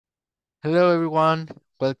Hello, everyone.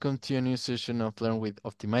 Welcome to a new session of Learn with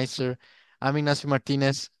Optmyzr. I'm Ignacio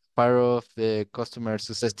Martinez, part of the customer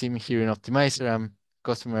success team here in Optmyzr. I'm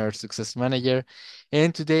customer success manager,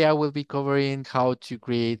 and today I will be covering how to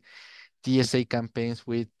create DSA campaigns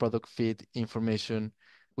with product fit information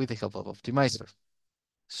with the help of Optmyzr.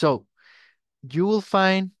 So you will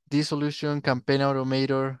find this solution Campaign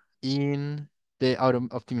Automator in the auto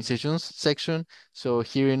optimizations section. So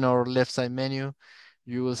here in our left side menu,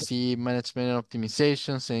 you will see management and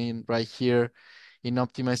optimizations, and right here in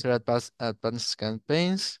Optmyzr advanced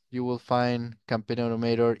campaigns, you will find Campaign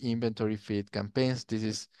Automator inventory feed campaigns. This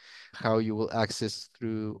is how you will access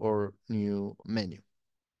through our new menu.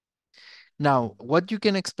 Now, what you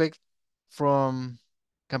can expect from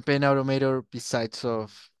Campaign Automator besides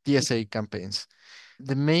of DSA campaigns?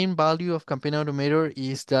 The main value of Campaign Automator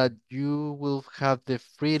is that you will have the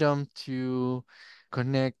freedom to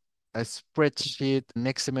connect a spreadsheet, an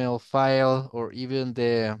XML file, or even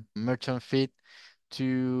the merchant feed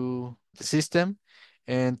to the system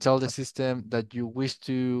and tell the system that you wish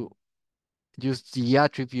to use the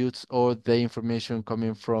attributes or the information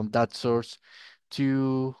coming from that source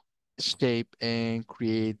to shape and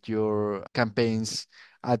create your campaigns,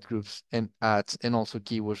 ad groups, and ads, and also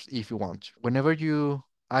keywords if you want. Whenever you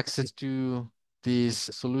access to this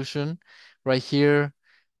solution right here,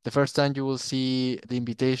 the first time you will see the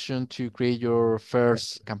invitation to create your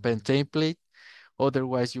first campaign template.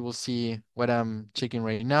 Otherwise, you will see what I'm checking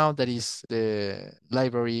right now. That is the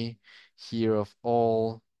library here of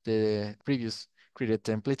all the previous created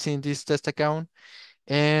templates in this test account.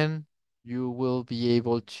 And you will be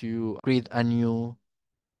able to create a new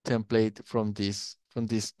template from this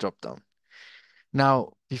dropdown.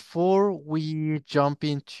 Now, before we jump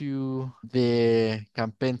into the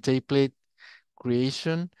campaign template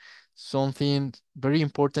creation, something very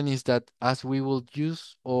important is that as we will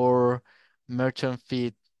use our merchant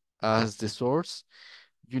feed as the source,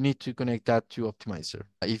 you need to connect that to Optmyzr.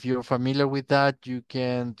 If you're familiar with that, you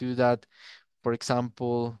can do that. For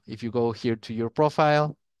example, if you go here to your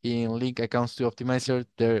profile in link accounts to Optmyzr,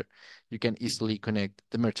 there you can easily connect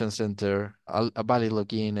the Merchant Center, a valid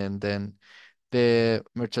login, and then the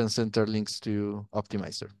Merchant Center links to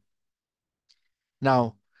Optmyzr.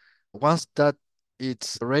 Now, once that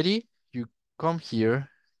it's ready, you come here,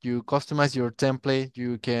 you customize your template.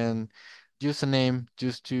 You can use a name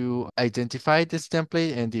just to identify this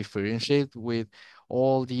template and differentiate with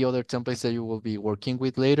all the other templates that you will be working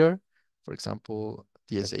with later. For example,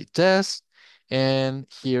 DSA test. And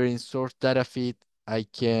here in source data feed, I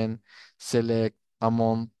can select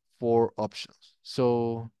among 4 options.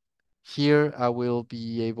 So here, I will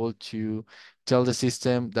be able to tell the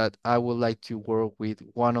system that I would like to work with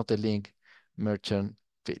one of the link merchant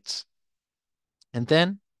feeds. And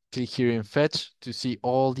then click here in Fetch to see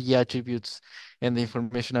all the attributes and the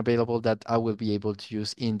information available that I will be able to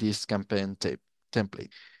use in this campaign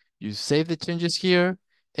template. You save the changes here,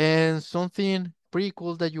 and something pretty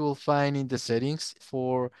cool that you will find in the settings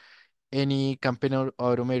for any Campaign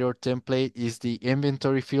Automator template is the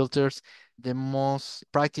inventory filters. The most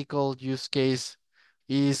practical use case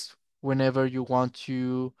is whenever you want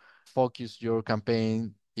to focus your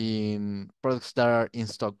campaign in products that are in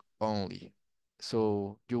stock only.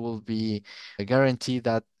 So you will be guaranteed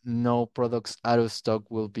that no products out of stock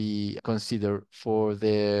will be considered for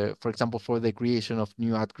example, for the creation of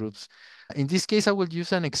new ad groups. In this case, I will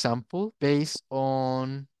use an example based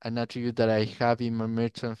on an attribute that I have in my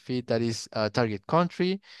merchant feed that is target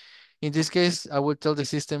country. In this case, I will tell the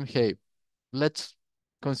system, hey, let's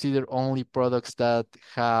consider only products that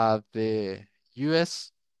have the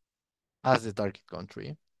US as the target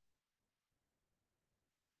country.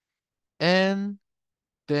 And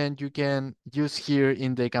then you can use here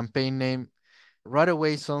in the campaign name right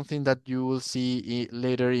away something that you will see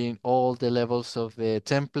later in all the levels of the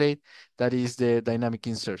template, that is the dynamic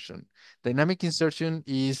insertion. Dynamic insertion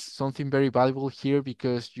is something very valuable here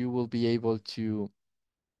because you will be able to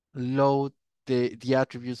load the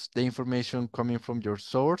attributes, the information coming from your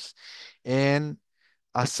source, and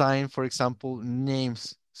assign, for example,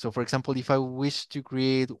 names. So for example, if I wish to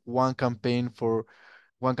create one campaign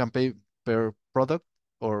per product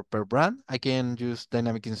or per brand, I can use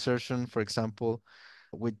dynamic insertion, for example,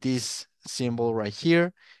 with this symbol right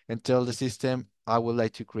here, and tell the system I would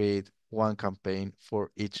like to create one campaign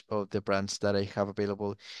for each of the brands that I have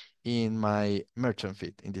available in my merchant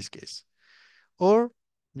feed in this case. Or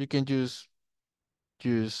you can use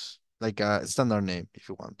like a standard name if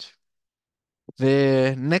you want.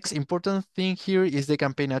 The next important thing here is the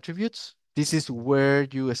campaign attributes. This is where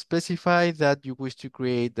you specify that you wish to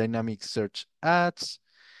create dynamic search ads.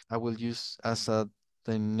 I will use as a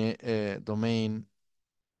domain,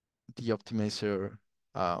 the Optmyzr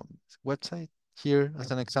website here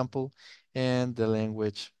as an example, and the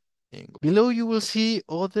language English. Below you will see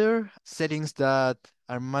other settings that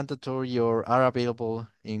are mandatory or are available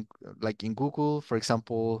in like in Google, for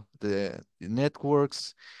example, the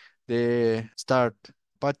networks, the start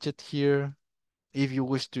budget here, if you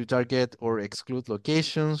wish to target or exclude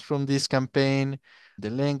locations from this campaign, the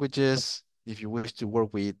languages, if you wish to work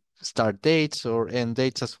with start dates or end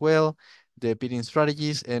dates as well, the bidding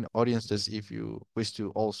strategies and audiences if you wish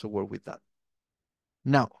to also work with that.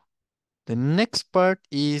 Now, the next part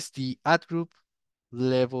is the ad group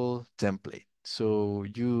level template. So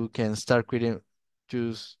you can start creating,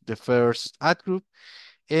 choose the first ad group.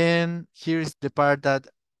 And here's the part that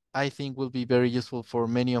I think will be very useful for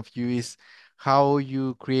many of you is how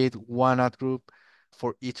you create one ad group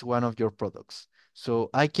for each one of your products. So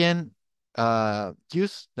I can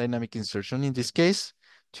use dynamic insertion in this case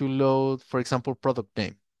to load, for example, product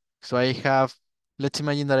name. So I have, let's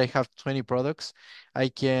imagine that I have 20 products. I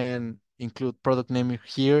can include product name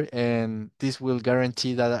here, and this will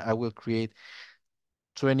guarantee that I will create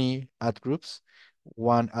 20 ad groups,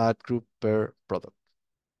 one ad group per product.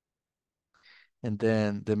 And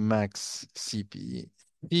then the max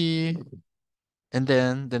CPC. And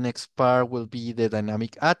then the next part will be the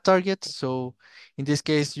dynamic ad targets. So in this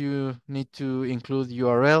case, you need to include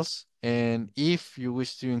URLs. And if you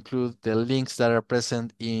wish to include the links that are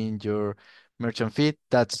present in your merchant feed,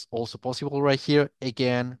 that's also possible right here.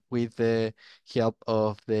 Again, with the help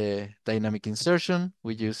of the dynamic insertion,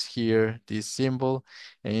 we use here this symbol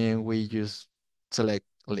and we use select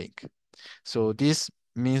link. So this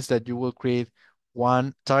means that you will create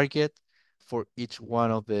one target for each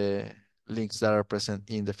one of the links that are present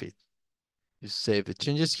in the feed. You save the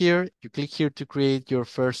changes here. You click here to create your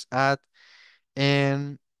first ad.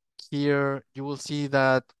 And here you will see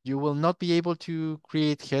that you will not be able to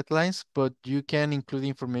create headlines, but you can include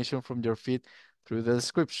information from your feed through the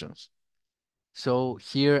descriptions. So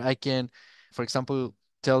here I can, for example,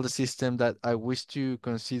 tell the system that I wish to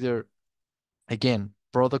consider, again,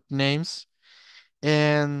 product names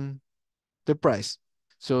and the price.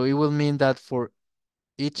 So it will mean that for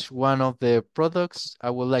each one of the products,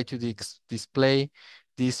 I would like to display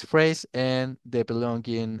this phrase and the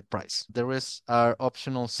belonging price. The rest are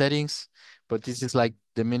optional settings, but this is like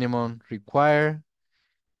the minimum required.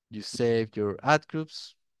 You save your ad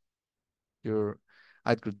groups, your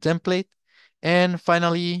ad group template, and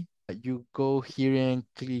finally, you go here and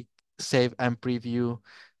click Save and Preview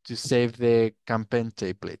to save the campaign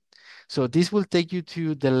template. So this will take you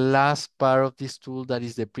to the last part of this tool, that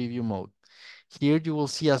is the preview mode. Here you will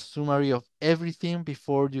see a summary of everything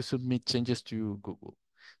before you submit changes to Google.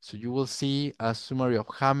 So you will see a summary of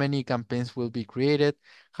how many campaigns will be created,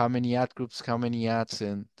 how many ad groups, how many ads,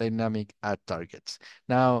 and dynamic ad targets.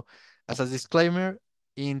 Now, as a disclaimer,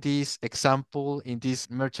 in this example, in this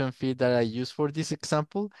merchant feed that I use for this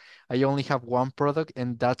example, I only have one product,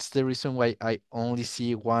 and that's the reason why I only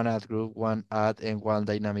see one ad group, one ad, and one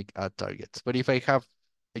dynamic ad targets. But if I have,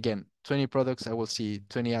 again, 20 products, I will see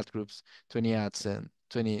 20 ad groups, 20 ads, and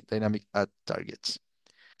 20 dynamic ad targets.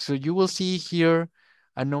 So you will see here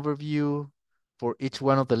an overview for each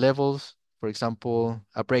one of the levels. For example,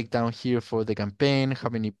 a breakdown here for the campaign, how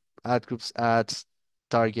many ad groups, ads,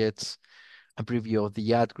 targets, a preview of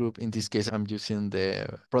the ad group. In this case, I'm using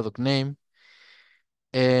the product name.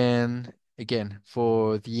 And again,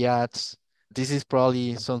 for the ads, this is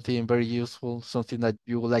probably something very useful, something that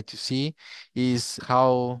you would like to see, is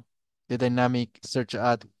how the dynamic search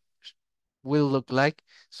ad will look like.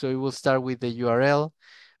 So it will start with the URL,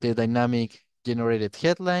 the dynamic generated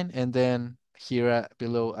headline, and then here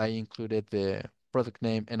below I included the product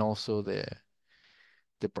name and also the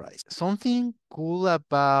price. Something cool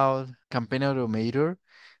about Campaign Automator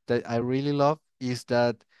that I really love is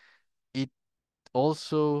that it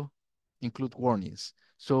also include warnings.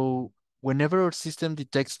 So whenever our system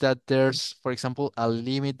detects that there's, for example, a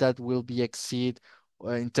limit that will be exceed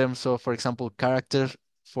in terms of, for example, characters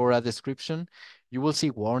for a description, you will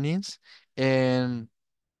see warnings and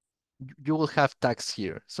you will have tags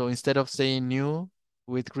here. So instead of saying new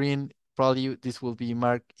with green, probably this will be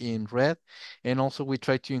marked in red. And also we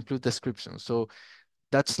try to include descriptions. So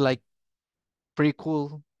that's like pretty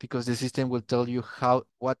cool because the system will tell you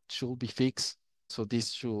what should be fixed. So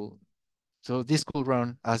this could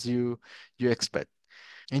run as you expect.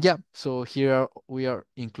 And yeah, so here we are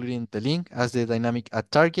including the link as the dynamic ad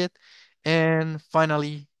target. And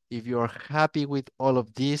finally, if you are happy with all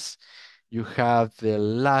of this, you have the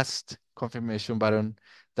last confirmation button.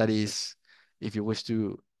 That is, if you wish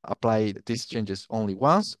to apply these changes only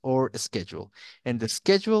once or schedule. And the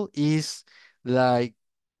schedule is like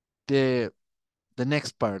the the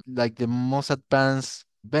next part, like the most advanced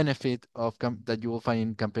benefit of that you will find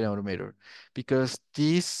in Campaign Automator, because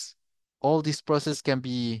this all this process can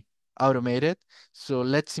be automated. So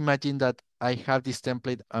let's imagine that I have this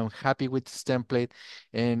template, I'm happy with this template,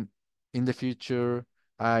 and in the future,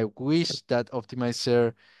 I wish that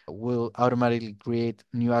Optmyzr will automatically create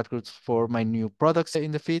new ad groups for my new products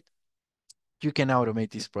in the feed. You can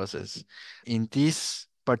automate this process. In this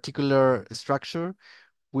particular structure,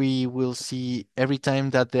 we will see every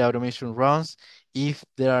time that the automation runs if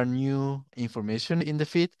there are new information in the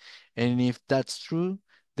feed. And if that's true,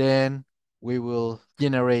 then we will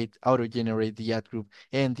auto-generate the ad group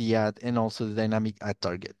and the ad and also the dynamic ad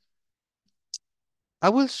target. I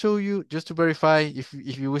will show you just to verify if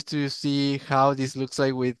you wish to see how this looks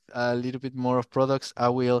like with a little bit more of products. I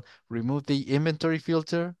will remove the inventory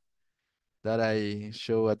filter that I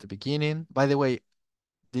show at the beginning. By the way,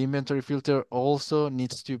 the inventory filter also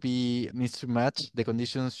needs to match. The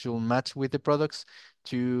conditions should match with the products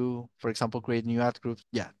to, for example, create new ad groups.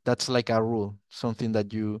 Yeah, that's like a rule, something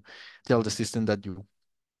that you tell the system that you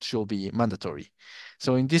should be mandatory.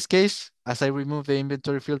 So in this case, as I remove the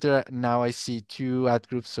inventory filter, now I see two ad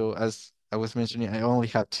groups. So as I was mentioning, I only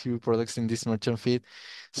have two products in this merchant feed.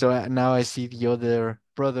 So now I see the other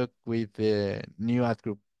product with the new ad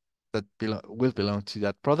group that will belong to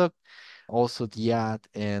that product, also the ad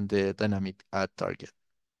and the dynamic ad target.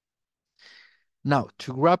 Now,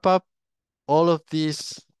 to wrap up all of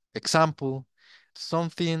this example,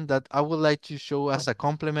 something that I would like to show as a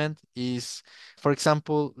complement is, for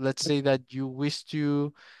example, let's say that you wish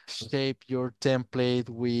to shape your template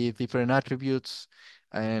with different attributes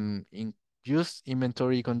and use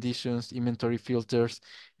inventory conditions, inventory filters,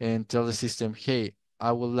 and tell the system, hey,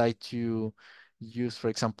 I would like to use, for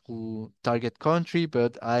example, target country,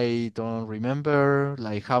 but I don't remember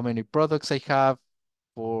like how many products I have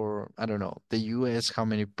for, I don't know, the US, how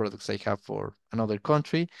many products I have for another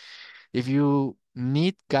country. If you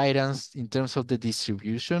need guidance in terms of the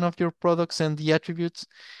distribution of your products and the attributes,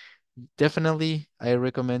 definitely I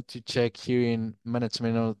recommend to check here in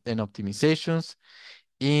management and optimizations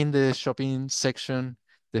in the shopping section,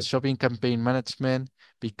 the shopping campaign management,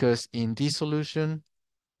 because in this solution,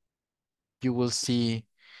 you will see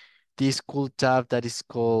this cool tab that is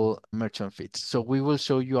called merchant feeds. So we will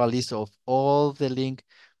show you a list of all the link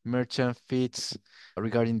merchant feeds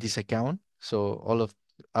regarding this account. So all of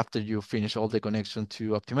after you finish all the connection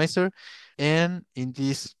to Optmyzr. And in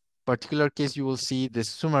this particular case, you will see the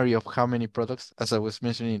summary of how many products. As I was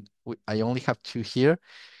mentioning, I only have two here.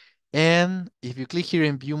 And if you click here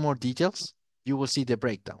and view more details, you will see the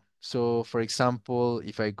breakdown. So for example,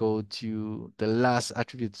 if I go to the last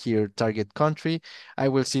attribute here, target country, I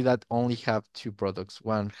will see that only have two products.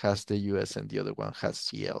 One has the US and the other one has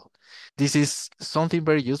CL. This is something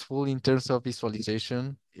very useful in terms of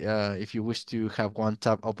visualization. If you wish to have one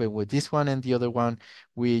tab open with this one and the other one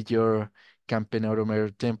with your Campaign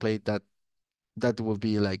Automator template, that will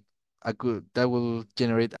be like that will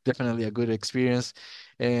generate definitely a good experience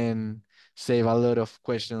and save a lot of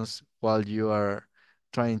questions while you are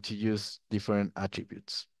trying to use different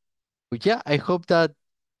attributes. But yeah, I hope that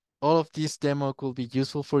all of this demo could be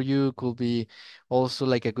useful for you, could be also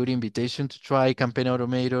like a good invitation to try Campaign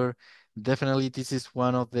Automator. Definitely, this is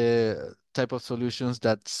one of the type of solutions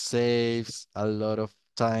that saves a lot of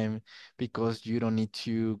time because you don't need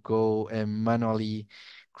to go and manually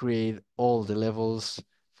create all the levels.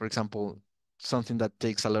 For example, something that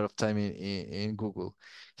takes a lot of time in Google.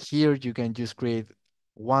 Here, you can just create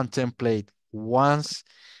one template once,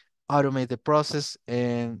 automate the process,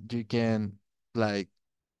 and you can like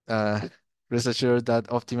uh, rest assured that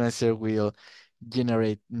Optmyzr will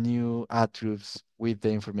generate new ad groups with the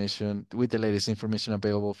information, with the latest information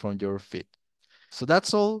available from your feed. So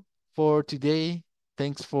that's all for today.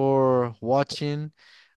 Thanks for watching.